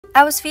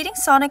I was feeding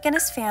Sonic and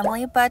his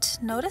family, but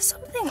noticed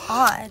something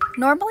odd.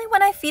 Normally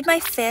when I feed my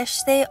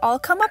fish, they all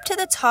come up to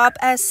the top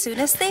as soon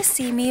as they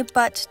see me,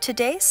 but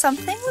today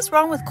something was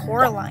wrong with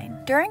Coraline.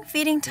 During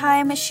feeding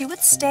time, she would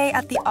stay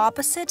at the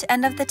opposite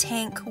end of the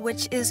tank,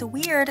 which is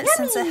weird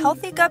since a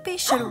healthy guppy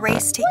should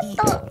race to eat.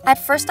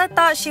 At first I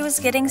thought she was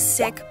getting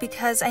sick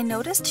because I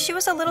noticed she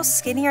was a little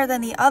skinnier than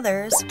the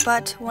others,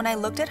 but when I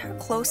looked at her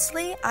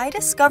closely, I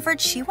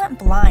discovered she went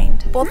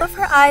blind. Both of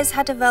her eyes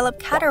had developed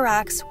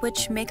cataracts,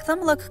 which make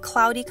them look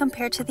cloudy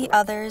compared to the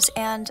others,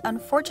 and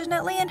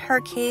unfortunately in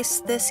her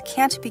case, this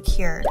can't be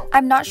cured.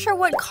 I'm not sure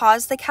what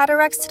caused the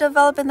cataracts to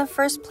develop in the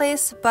first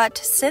place, but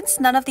since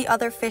none of the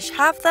other fish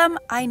have them,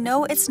 I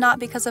know it's not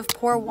because of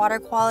poor water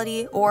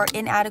quality or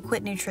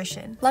inadequate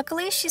nutrition.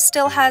 Luckily, she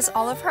still has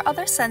all of her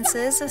other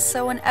senses,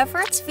 so whenever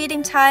it's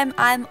feeding time,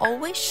 I'm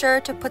always sure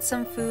to put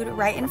some food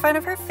right in front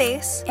of her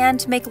face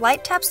and make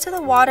light taps to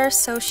the water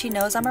so she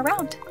knows I'm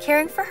around.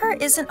 Caring for her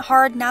isn't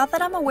hard now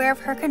that I'm aware of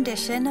her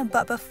condition,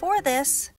 but before this,